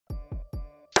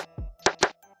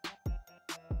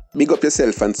Big up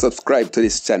yourself and subscribe to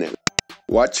this channel.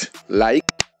 Watch, like,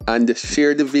 and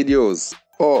share the videos.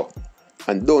 Oh,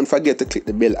 and don't forget to click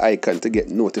the bell icon to get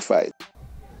notified.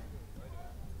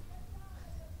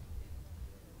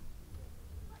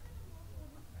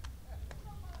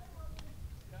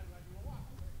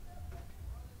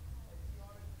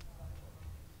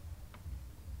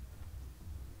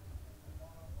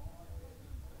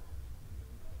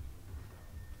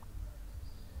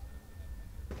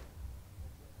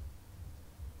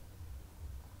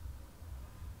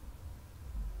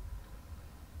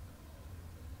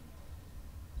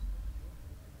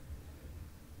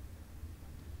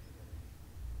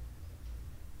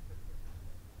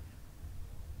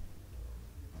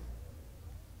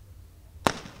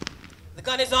 The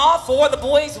gun is off for the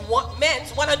boys' men's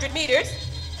 100 meters.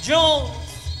 Jones,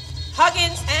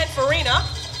 Huggins, and Farina.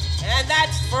 And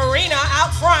that's Farina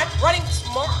out front, running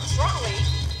strongly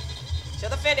to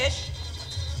the finish.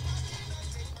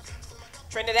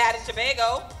 Trinidad and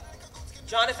Tobago.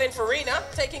 Jonathan Farina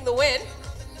taking the win.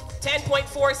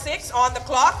 10.46 on the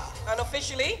clock,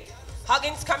 unofficially.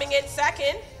 Huggins coming in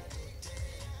second.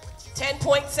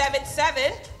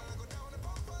 10.77.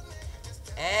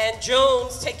 And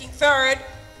Jones taking third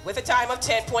with a time of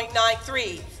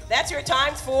 10.93. That's your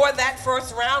times for that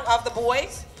first round of the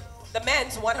boys, the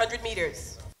men's 100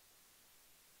 meters.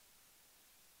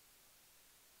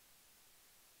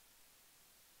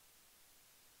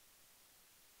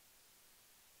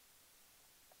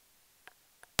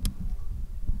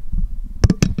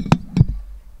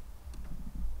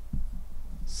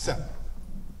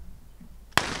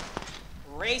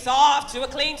 Race off to a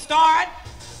clean start.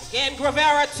 Again,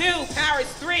 Gravera 2,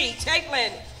 Paris 3,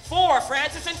 Taitland 4,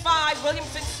 Francis and 5,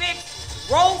 Williamson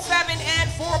 6, Roll 7, and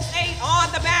Forbes 8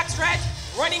 on the backstretch.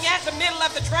 Running at the middle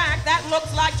of the track, that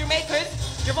looks like Jamaica's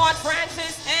Javon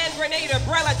Francis and Grenada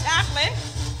Brella Taplin.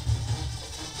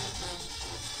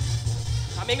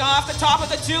 Coming off the top of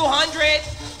the 200,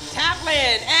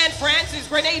 Taplin and Francis,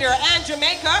 Grenada, and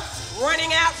Jamaica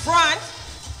running out front.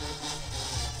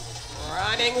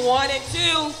 Running 1 and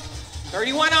 2,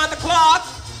 31 on the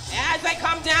clock. As they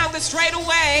come down the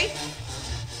straightaway,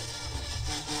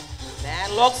 that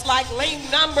looks like lane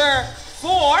number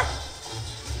 4,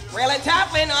 Braylon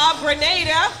Taplin of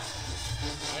Grenada,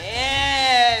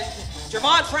 and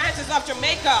Javon Francis of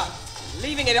Jamaica,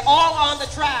 leaving it all on the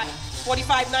track.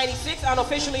 45.96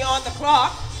 unofficially on the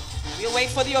clock. We'll wait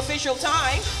for the official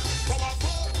time.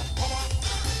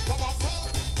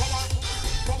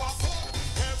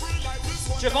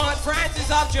 Javon Francis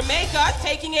of Jamaica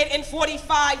taking it in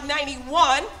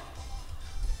 45.91.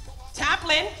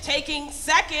 Taplin taking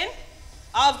second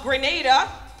of Grenada,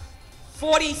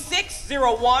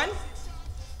 46.01.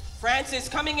 Francis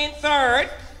coming in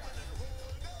third.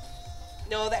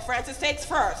 No, that Francis takes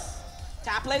first.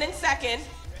 Taplin in second,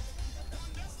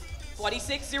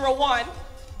 46.01.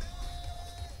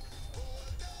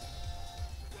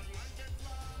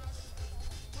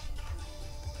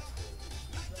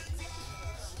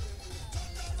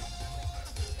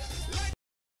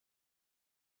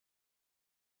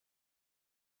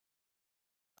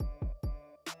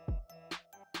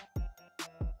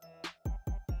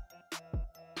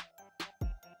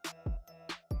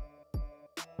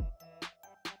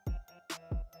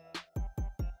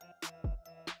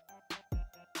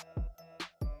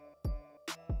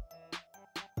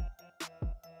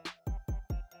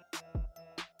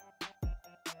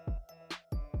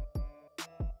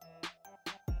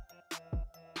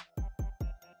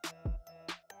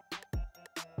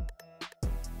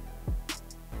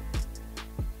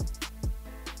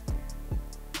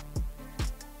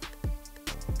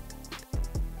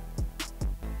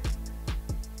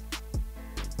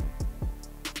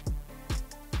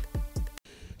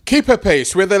 Keep a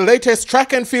pace with the latest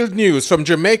track and field news from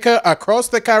Jamaica, across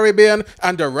the Caribbean,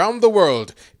 and around the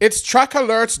world. It's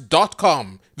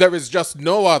TRACKALERTS.com. There is just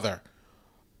no other.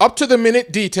 Up-to-the-minute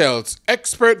details,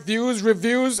 expert views,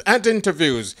 reviews, and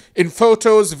interviews in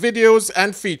photos, videos,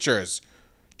 and features.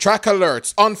 Track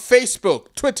Alerts on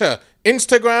Facebook, Twitter,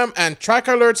 Instagram, and Track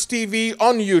Alerts TV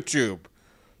on YouTube.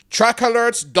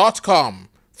 TRACKALERTS.com.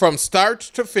 From start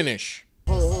to finish.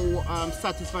 How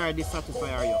satisfied or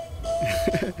dissatisfied are you?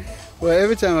 Well,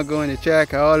 every time I go on the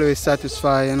track, I always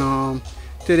satisfy.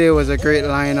 Today was a great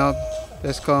lineup.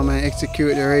 Let's come and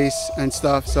execute the race and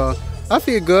stuff. So I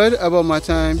feel good about my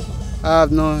time. I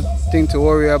have nothing to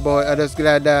worry about. I'm just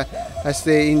glad that I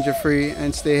stay injury free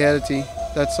and stay healthy.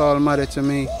 That's all that matters to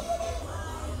me.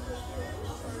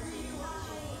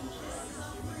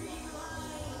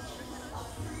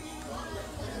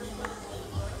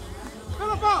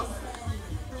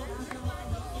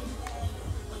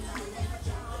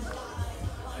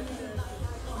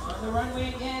 the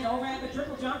runway again, over at the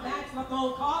triple jump, that's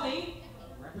Qaulify,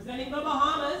 representing the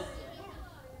Bahamas.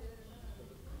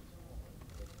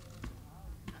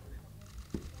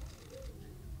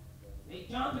 They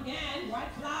jump again,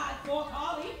 white flag for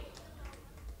Qaulify.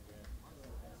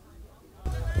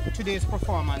 Today's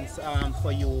performance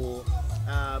for you,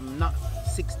 not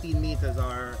 16 meters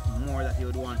or more that you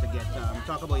would want to get.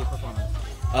 Talk about your performance.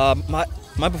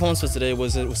 My performance for today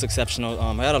was exceptional.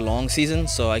 I had a long season,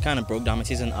 so I kind of broke down my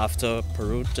season after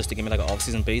Peru just to give me like an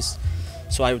off-season pace.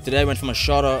 So today I went from a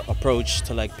shorter approach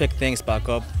to like pick things back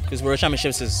up, because World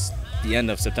Championships is the end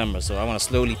of September, so I want to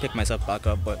slowly pick myself back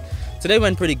up. But today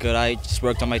went pretty good. I just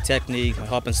worked on my technique, my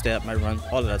hop and step, my run,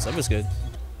 all of that stuff. It was good.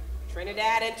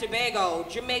 Trinidad and Tobago,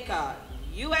 Jamaica,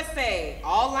 USA,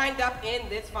 all lined up in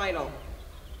this final.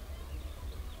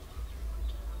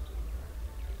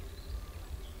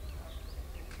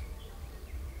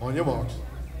 On your marks.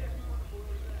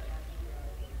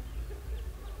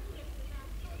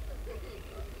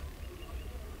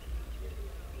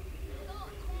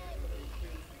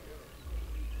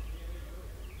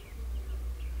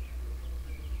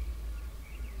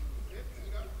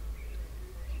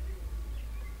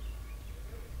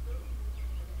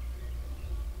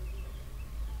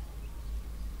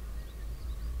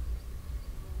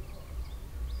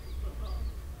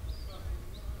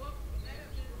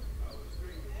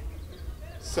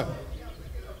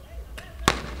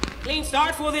 Clean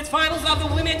start for this finals of the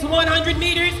women's 100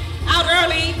 meters. Out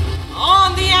early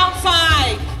on the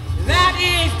outside. That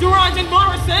is Durand and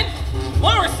Morrison.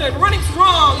 Morrison running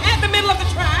strong at the middle of the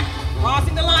track.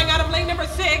 Crossing the line out of lane number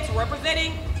 6,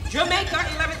 representing Jamaica,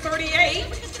 11:38.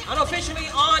 Unofficially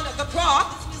on the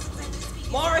clock.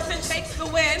 Morrison takes the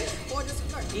win.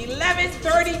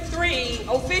 11:33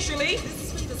 officially.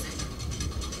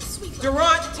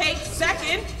 Durand takes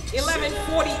second,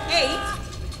 11:48.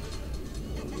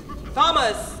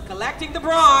 Thomas collecting the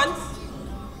bronze,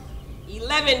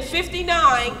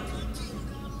 11:59.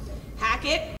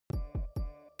 Hackett.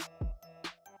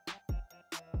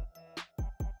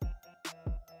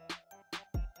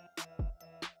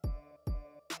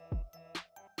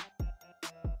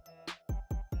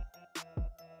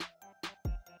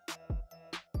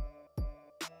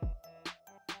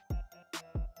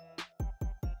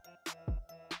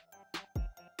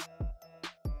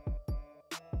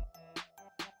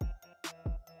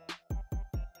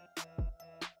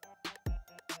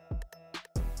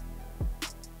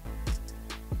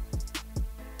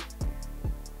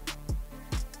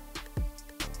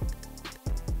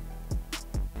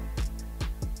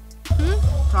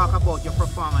 Talk about your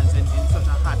performance in such a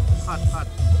hot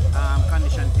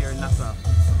condition here in Nassau.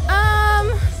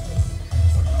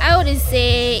 I would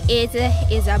say it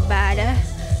is a bad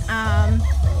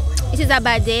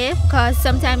day, because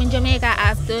sometimes in Jamaica I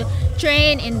have to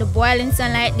train in the boiling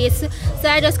sun like this. So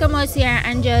I just come out here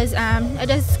and I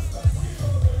just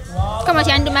come out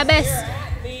here and do my best.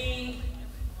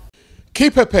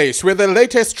 Keep a pace with the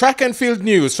latest track and field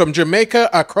news from Jamaica,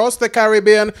 across the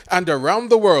Caribbean, and around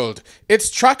the world. It's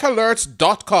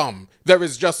TRACKALERTS.com. There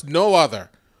is just no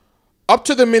other.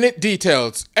 Up-to-the-minute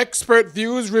details, expert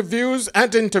views, reviews,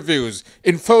 and interviews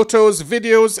in photos,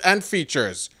 videos, and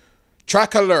features.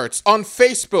 Track Alerts on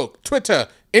Facebook, Twitter,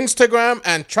 Instagram,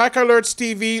 and Track Alerts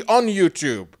TV on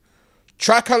YouTube.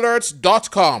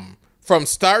 TRACKALERTS.com. From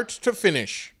start to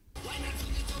finish.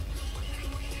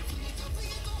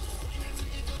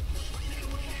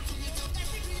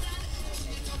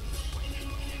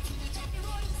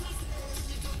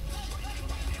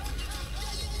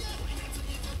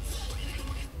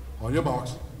 On your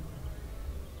marks.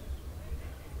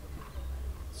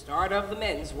 Start of the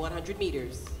men's 100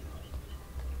 meters.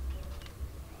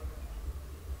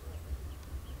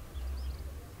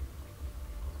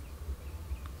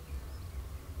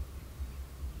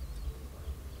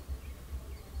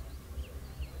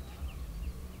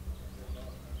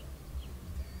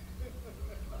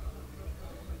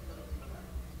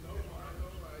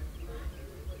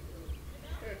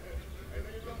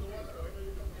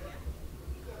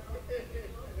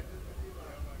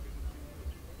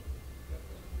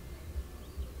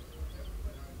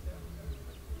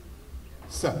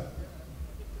 Set.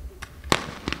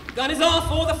 Gun is off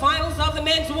for the finals of the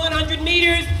men's 100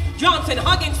 meters. Johnson,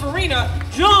 Huggins, Farina,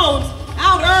 Jones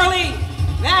out early.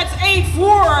 That's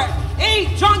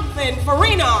 8-4, Johnson,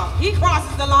 Farina. He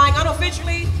crosses the line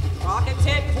unofficially. Clock at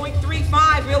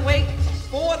 10.35. We'll wait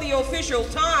for the official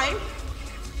time.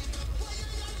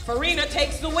 Farina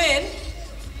takes the win.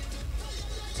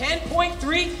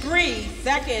 10.33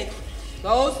 seconds.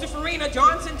 Goes to Farina.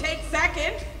 Johnson takes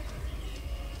second.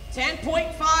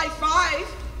 10.55.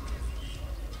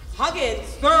 Huggins,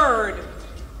 third.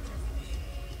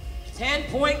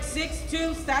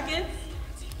 10.62 seconds.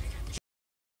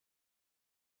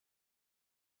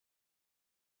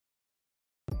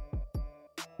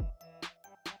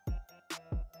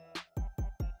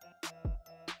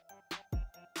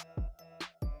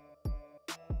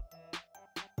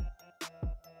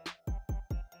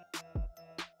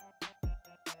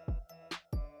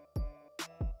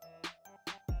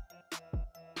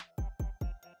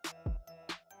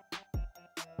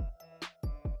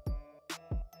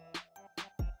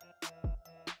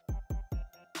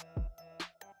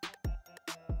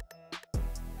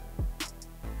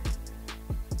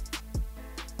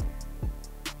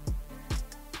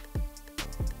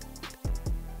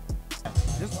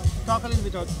 Just talk a little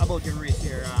bit about your race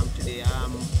here today.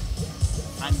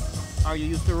 And are you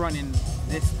used to running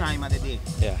this time of the day?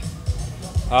 Yeah.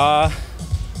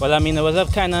 Well, I mean, it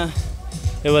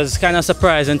was kind of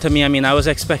surprising to me. I mean, I was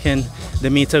expecting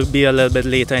the meet to be a little bit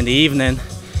later in the evening.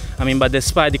 I mean, but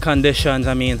despite the conditions,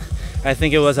 I mean, I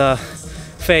think it was a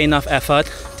fair enough effort.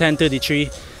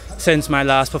 10:33 since my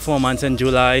last performance in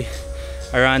July,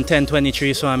 around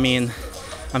 10:23. So I mean,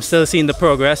 I'm still seeing the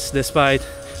progress despite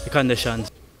the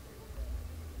conditions.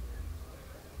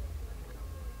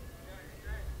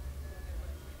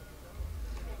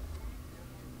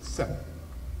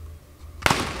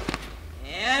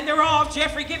 And they're off.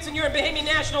 Jeffrey Gibson, your Bahamian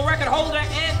national record holder,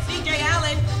 and CJ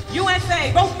Allen,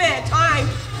 USA. Both men timed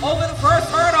over the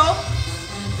first hurdle.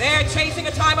 They're chasing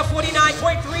a time of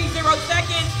 49.30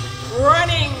 seconds,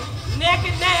 running neck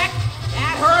and neck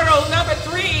at hurdle number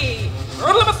 3.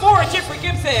 Hurdle number 4, Jeffrey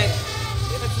Gibson.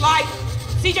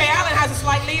 CJ Allen has a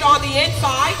slight lead on the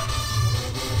inside.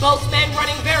 Both men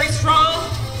running very strong.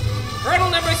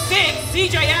 Hurdle number 6,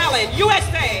 CJ Allen,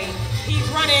 USA. He's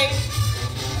running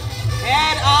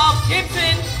ahead of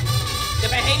Gibson, the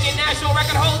Bahamian national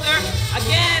record holder.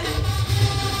 Again,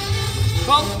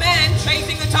 both men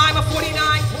chasing the time of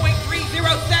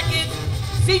 49.30 seconds.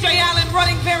 CJ Allen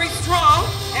running very strong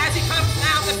as he comes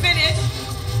down the finish.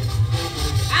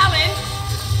 Allen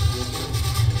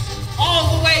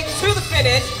all the way to the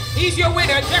finish. He's your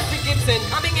winner, Jeffrey Gibson,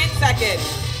 coming in second.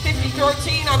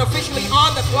 50-13 unofficially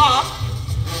on the clock.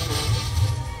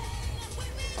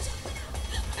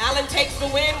 Allen takes the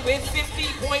win with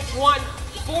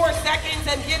 50.14 seconds,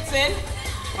 and Gibson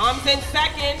comes in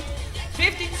second,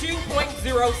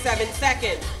 52.07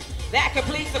 seconds. That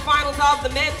completes the finals of the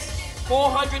men's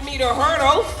 400-meter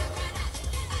hurdle.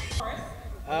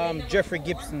 Jeffrey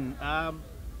Gibson,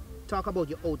 talk about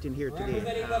your outing here today.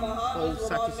 How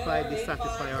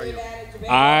dissatisfied are you?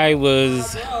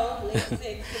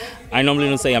 I normally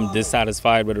don't say I'm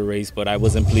dissatisfied with a race, but I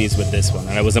wasn't pleased with this one,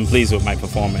 and I wasn't pleased with my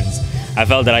performance. I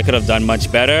felt that I could have done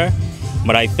much better,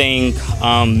 but I think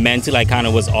mentally I kind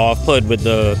of was off-put with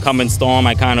the coming storm.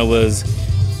 I kind of was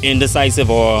indecisive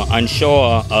or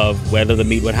unsure of whether the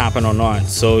meet would happen or not.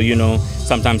 So, you know,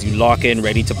 sometimes you lock in,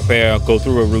 ready to prepare, go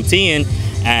through a routine,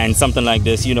 and something like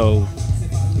this, you know,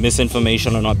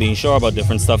 misinformation or not being sure about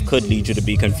different stuff could lead you to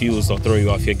be confused or throw you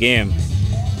off your game.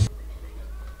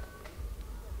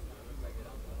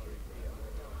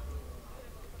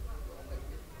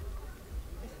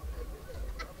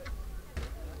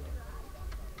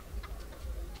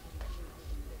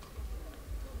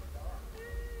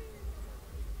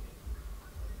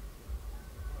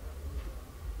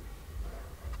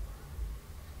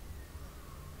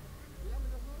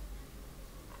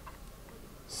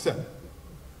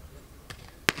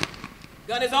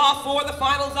 Gun is off for the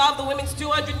finals of the women's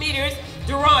 200 meters.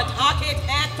 Durant, Hackett,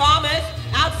 and Thomas.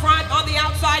 Out front on the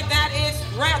outside, that is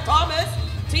Rhea Thomas.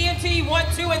 TNT 1,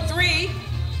 2, and 3.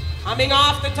 Coming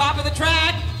off the top of the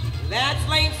track, that's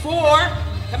lane 4.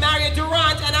 Kamaria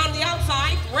Durant, and on the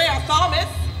outside, Rhea Thomas.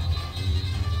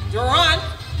 Durant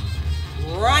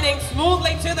running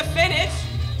smoothly to the finish.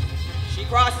 She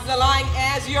crosses the line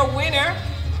as your winner.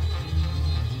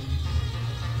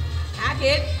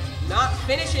 Hackett not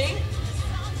finishing.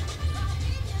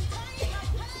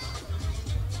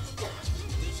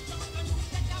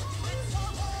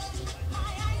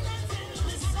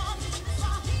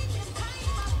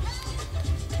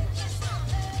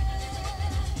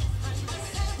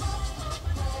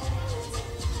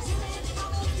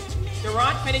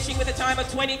 Durant finishing with a time of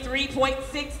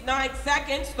 23.69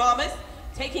 seconds. Thomas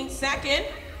taking second,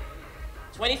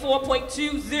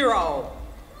 24.20.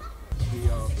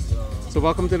 So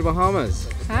welcome to the Bahamas.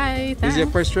 Hi, thanks. This is your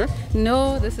first trip?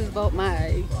 No, this is about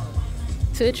my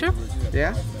third trip.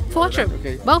 Yeah? Fourth trip.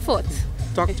 Okay. About fourth.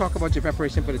 Talk about your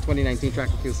preparation for the 2019 track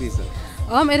and field season.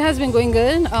 It has been going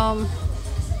good.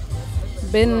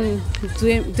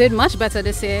 did much better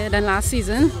this year than last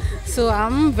season. So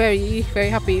I'm very, very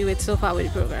happy with so far with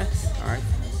the progress. All right.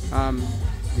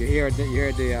 You're here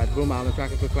at the Blue Marlin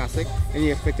Track and Field Classic.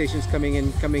 Any expectations coming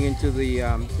into the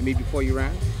meet before you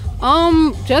ran?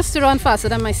 Just to run faster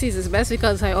than my season's best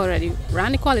because I already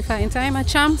ran the qualifying time at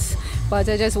Champs, but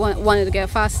I just wanted to get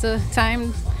faster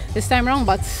time this time around,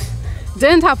 but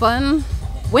didn't happen.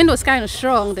 Wind was kind of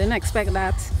strong, didn't expect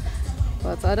that.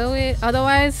 But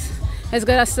otherwise, it's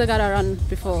good I still got to run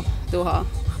before Doha.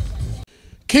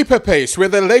 Keep apace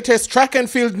with the latest track and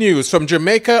field news from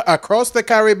Jamaica, across the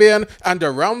Caribbean, and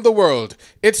around the world.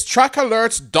 It's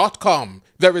TRACKALERTS.com.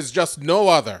 There is just no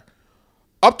other.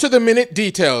 Up-to-the-minute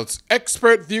details,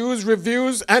 expert views,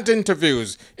 reviews, and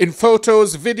interviews in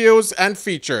photos, videos, and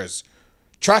features.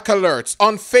 Track Alerts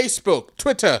on Facebook,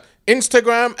 Twitter,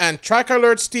 Instagram, and Track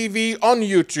Alerts TV on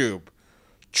YouTube.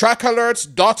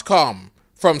 TRACKALERTS.com.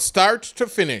 From start to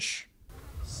finish.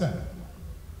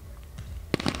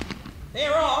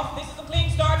 They're off. This is a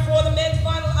clean start for the men's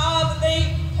final of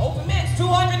the open men's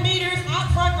 200 meters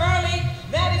out front early.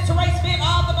 That is to race fit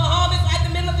of the Bahamas at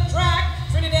the middle of the track.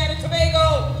 Trinidad and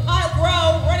Tobago. Kyle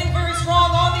Grow running very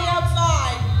strong on the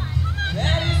outside.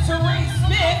 That is to race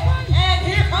Smith. And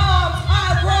here comes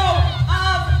Kyle Grow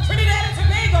of Trinidad and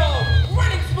Tobago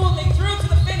running smoothly through to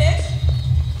the finish.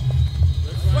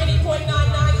 20.99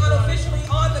 unofficially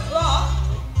on the clock.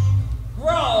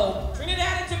 Grow,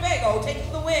 Trinidad and Tobago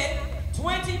taking the win.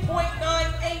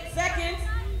 20.98 seconds.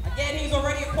 Again, he's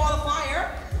already a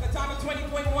qualifier with a time of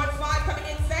 20.15. Coming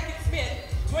in second, Smith,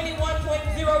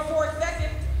 21.04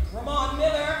 seconds. Ramon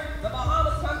Miller, the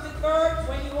Bahamas, comes in third,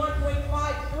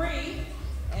 21.53.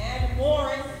 And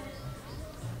Morris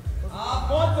of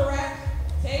Montserrat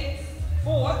takes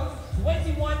fourth,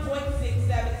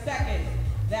 21.67 seconds.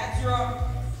 That's your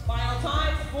final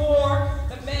time for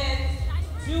the men's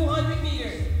 200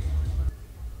 meters.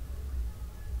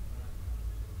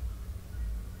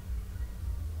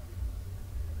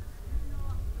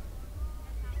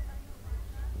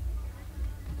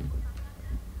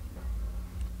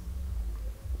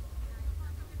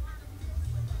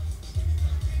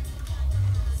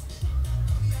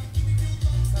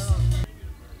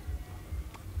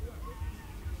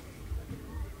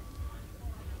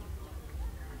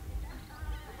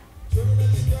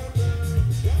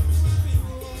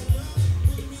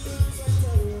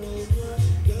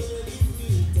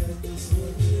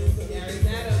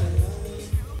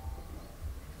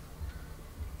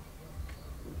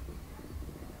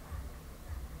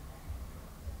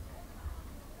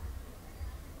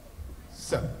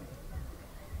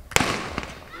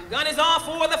 Gun is off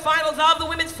for the finals of the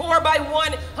women's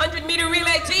 4x100 meter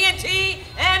relay. TNT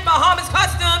and Bahamas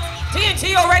Customs.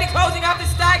 TNT already closing up the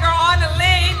stagger on the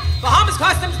lane. Bahamas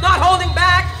Customs not holding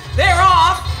back. They're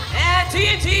off. And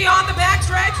TNT on the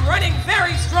backstretch running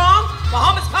very strong.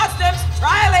 Bahamas Customs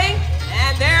trialing.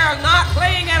 And they're not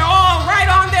playing at all.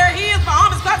 Right on their heels.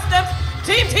 Bahamas Customs.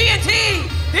 Team TNT.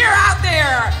 They're out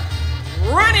there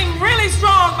running really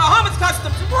strong. Bahamas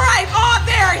Customs right on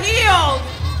their heels.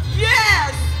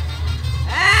 Yes.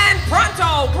 And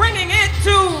Pronto bringing it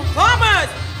to Bahamas.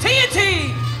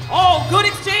 TNT. Oh, good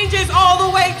exchanges all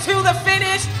the way to the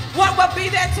finish. What will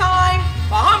be their time?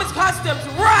 Bahamas Customs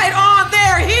right on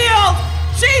their heels.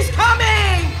 She's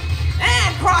coming.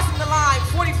 And crossing the line,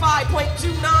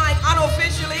 45.29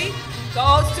 unofficially.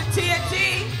 Goes to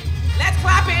TNT. Let's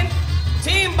clap in.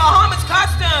 Team Bahamas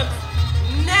Customs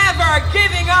never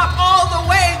giving up all the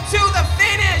way to the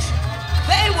finish.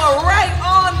 They were right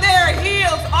on their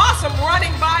heels. Awesome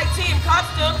running by Team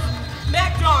Customs.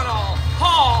 McDonald,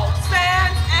 Hall,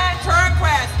 Sands, and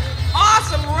Turnquest.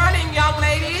 Awesome running, young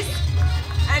ladies.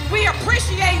 And we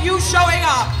appreciate you showing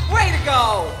up. Way to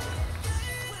go.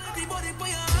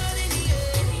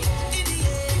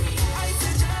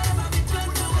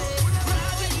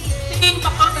 Team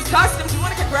Bahamas Customs, we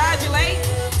want to congratulate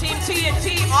Team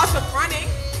TNT. Awesome running.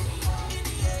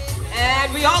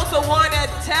 And we also want to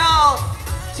tell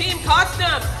Team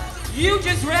Customs, you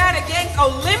just ran against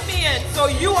Olympians, so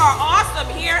you are awesome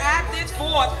here at this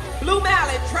 4th Blue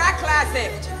Marlin Track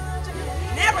Classic.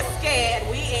 Never scared,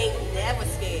 we ain't never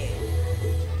scared.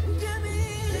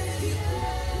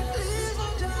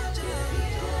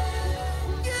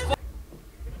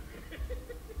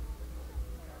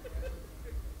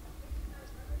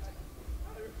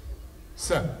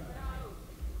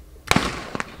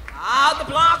 Out the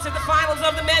blocks at the finals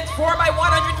of the men's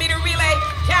 4x100 meter relay.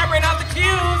 Cameron of the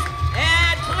Qs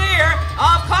and Clear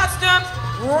of Customs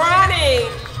running.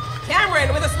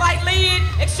 Cameron with a slight lead.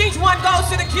 Exchange 1 goes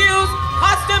to the Qs.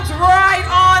 Customs right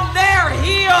on their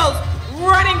heels.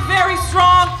 Running very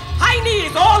strong. High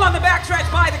knees all on the backstretch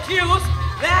by the Qs.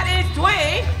 That is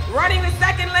Dwayne running the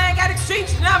second leg at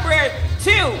exchange number 2.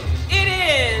 It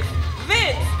is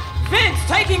Vince. Vince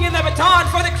taking in the baton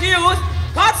for the Qs.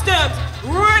 Customs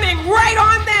running right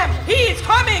on them. He's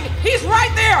coming. He's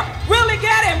right there. Will he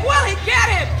get him? Will he get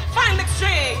him? Final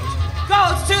exchange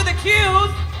goes to the Qs.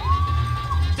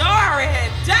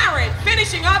 Darren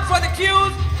finishing up for the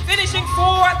Qs. Finishing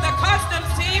for the Customs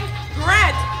team.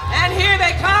 Grant. And here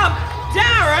they come.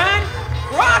 Darren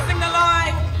crossing the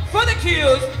line for the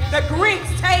Qs. The Greeks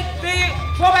take the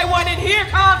 4x1, and here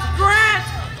comes Grant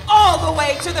all the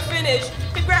way to the finish.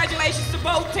 Congratulations to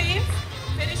both teams,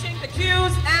 finishing the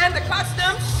Qs and the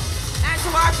Customs. And to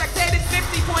our spectators,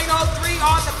 50.03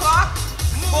 on the clock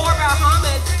for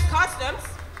Bahamas Customs.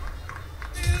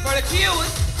 For the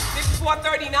Qs,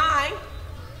 54.39.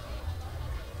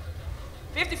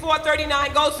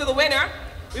 54.39 goes to the winner.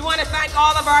 We want to thank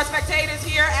all of our spectators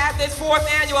here at this 4th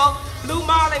annual Blue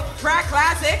Marlin Track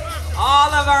Classic. All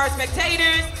of our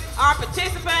spectators, our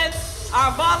participants,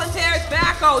 our volunteers,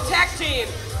 Baco Tech Team,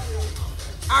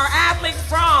 our athletes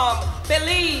from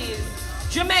Belize,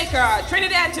 Jamaica,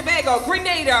 Trinidad and Tobago,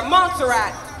 Grenada,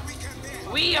 Montserrat.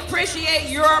 We appreciate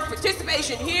your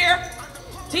participation here.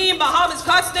 Team Bahamas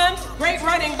Customs, great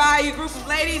running by a group of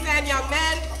ladies and young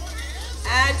men.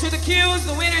 And to the Qs,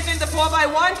 the winners in the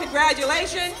 4x1,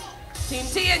 congratulations. Team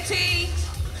TNT,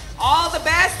 all the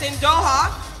best in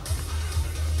Doha.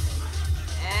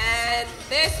 And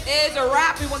this is a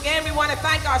wrap. We want to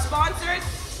thank our sponsors,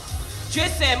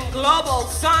 GISM Global,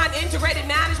 Sun Integrated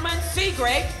Management,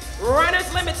 Seagrape,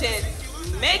 Runners Limited,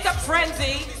 Makeup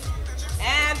Frenzy,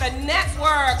 and the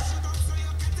Network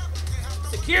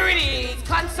Securities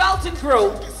Consultant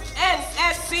Group,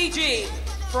 NSCG,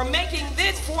 for making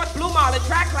this 4th Blue Marlin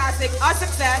Track Classic a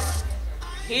success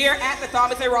here at the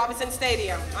Thomas A. Robinson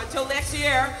Stadium. Until next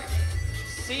year,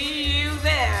 see you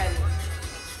then.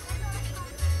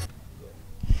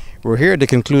 We're here at the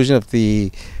conclusion of the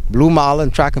Blue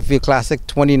Marlin Track and Field Classic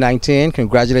 2019.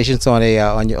 Congratulations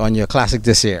on your classic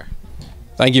this year.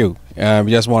 Thank you.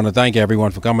 We just want to thank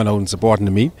everyone for coming out and supporting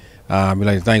the meet. We'd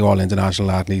like to thank all the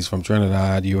international athletes from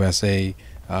Trinidad, USA,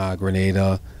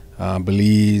 Grenada,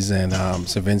 Belize, and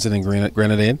St. Vincent and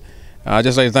Grenadine. I'd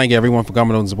just like to thank everyone for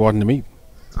coming out and supporting the meet.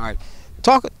 All right.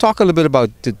 Talk a little bit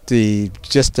about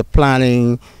just the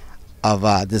planning of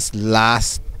this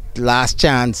last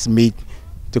chance meet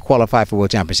to qualify for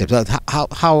World Championships. How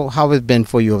has it been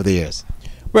for you over the years?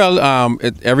 Well,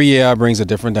 every year brings a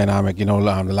different dynamic. You know,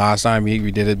 the last time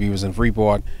we did it, we was in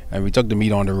Freeport, and we took the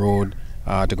meet on the road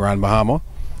to Grand Bahama.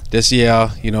 This year,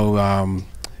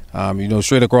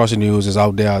 straight across the news is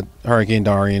out there. Hurricane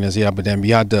Dorian is here, but then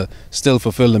we had to still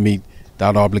fulfill the meet,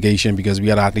 that obligation, because we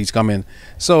had athletes come in.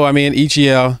 So I mean, each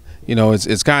year,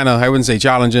 it's kind of, I wouldn't say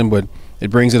challenging, but it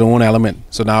brings its own element.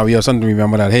 So now we have something to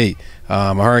remember that, hey,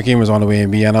 a hurricane was on the way, and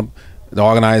we ended up, the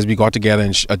organizers, we got together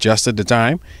and adjusted the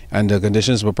time, and the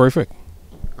conditions were perfect.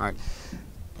 All right.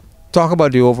 Talk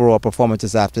about the overall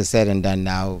performances after said and done.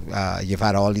 Now you've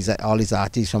had all these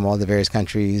artists from all the various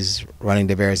countries running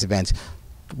the various events.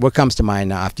 What comes to mind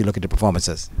now after you look at the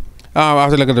performances?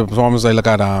 After looking at the performance, I look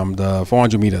at the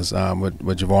 400 meters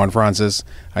with Javon Francis.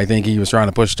 I think he was trying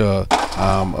to push to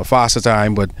a faster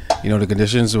time, but the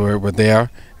conditions were there,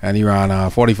 and he ran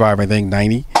 45, I think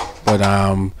 90. But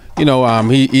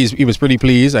he was pretty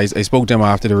pleased. I spoke to him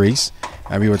after the race,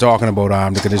 and we were talking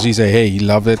about the conditions. He said, hey, he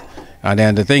loved it. And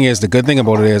then the good thing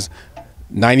about it is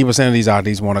 90% of these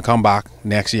athletes want to come back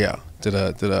next year to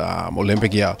the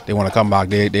Olympic year. They want to come back.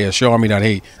 They assure me that,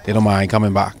 hey, they don't mind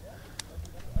coming back.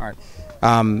 All right.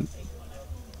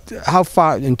 How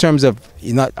far in terms of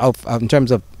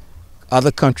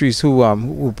other countries who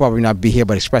will probably not be here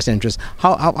but express interest?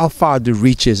 How far the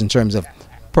reach is in terms of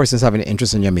persons having an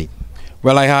interest in your meet?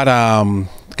 Well, I had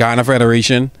Ghana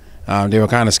Federation. They were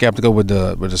kind of skeptical with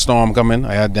the storm coming.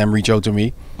 I had them reach out to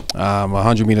me.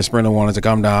 100-meter sprinter wanted to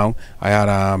come down. I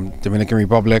had Dominican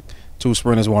Republic. 2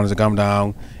 sprinters wanted to come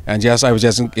down. And I was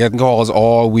just getting calls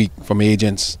all week from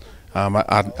agents,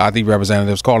 athlete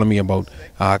representatives calling me about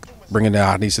bringing the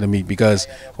athletes to the meet, because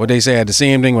what they said, the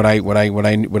same thing what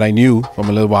I knew from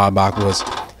a little while back was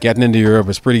getting into Europe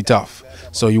is pretty tough.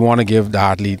 So you want to give the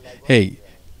athlete, hey,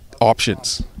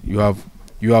 options. You have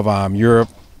Europe,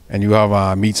 and you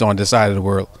have meets on this side of the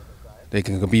world they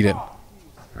can compete in. All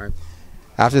right.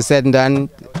 After said and done,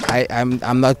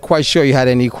 I'm not quite sure you had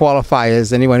any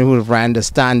qualifiers, anyone who would have ran the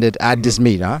standard at this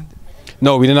meet, huh?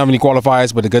 No, we didn't have any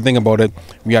qualifiers, but the good thing about it,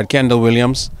 we had Kendall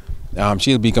Williams.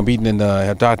 She'll be competing in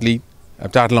the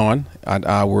heptathlon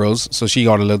at Worlds, so she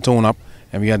got a little tune up.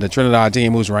 And we had the Trinidad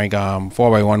team, who's ranked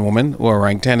 4x1 woman, who are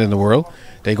ranked 10th in the world.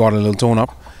 They got a little tune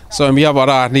up. So and we have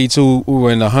other athletes who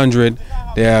were in the 100.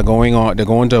 They're going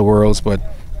to the Worlds, but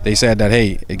they said that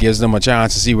hey, it gives them a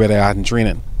chance to see where they're at in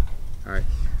training. All right.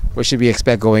 What should we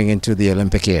expect going into the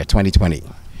Olympic year 2020?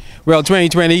 Well,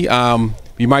 2020,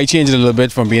 we might change it a little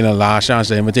bit from being a last chance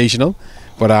to invitational,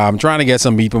 but I'm trying to get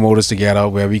some meet promoters together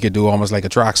where we could do almost like a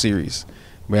track series.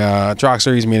 Where track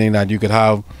series meaning that you could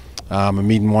have a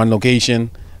meet in one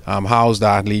location, house the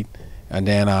athlete, and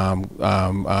then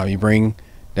you bring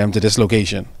them to this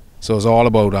location. So it's all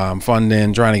about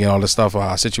funding, trying to get all this stuff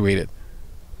situated.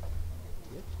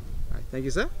 All right, thank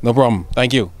you, sir. No problem.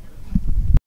 Thank you.